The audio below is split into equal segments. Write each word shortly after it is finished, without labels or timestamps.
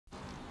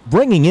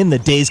Bringing in the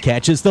day's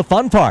catch is the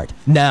fun part.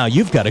 Now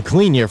you've got to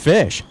clean your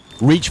fish.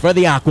 Reach for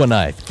the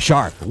Aquaknife.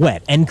 Sharp,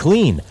 wet, and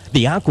clean.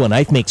 The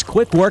Aquaknife makes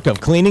quick work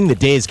of cleaning the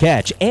day's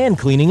catch and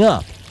cleaning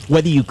up.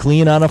 Whether you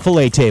clean on a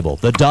fillet table,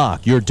 the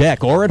dock, your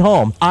deck, or at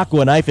home,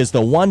 Aquaknife is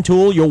the one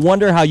tool you'll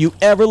wonder how you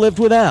ever lived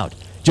without.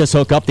 Just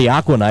hook up the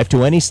Aquaknife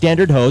to any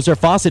standard hose or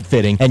faucet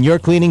fitting and you're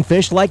cleaning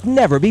fish like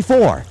never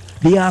before.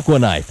 The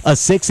Aquaknife, a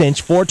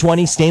 6-inch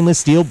 420 stainless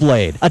steel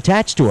blade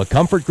attached to a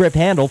comfort grip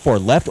handle for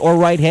left or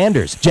right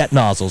handers, jet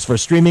nozzles for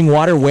streaming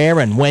water where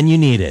and when you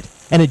need it,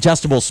 an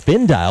adjustable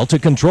spin dial to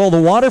control the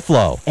water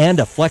flow, and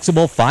a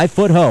flexible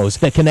 5-foot hose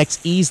that connects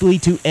easily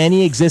to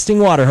any existing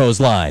water hose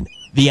line.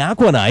 The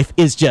Aquaknife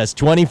is just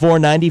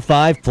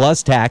 $24.95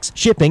 plus tax,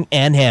 shipping,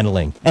 and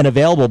handling, and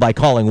available by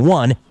calling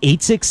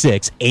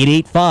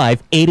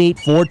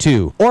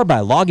 1-866-885-8842 or by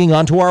logging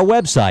onto our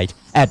website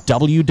at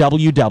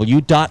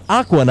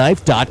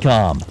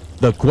www.aquaknife.com.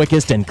 The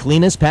quickest and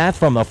cleanest path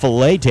from the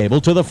fillet table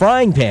to the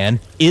frying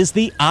pan is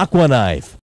the Aquaknife.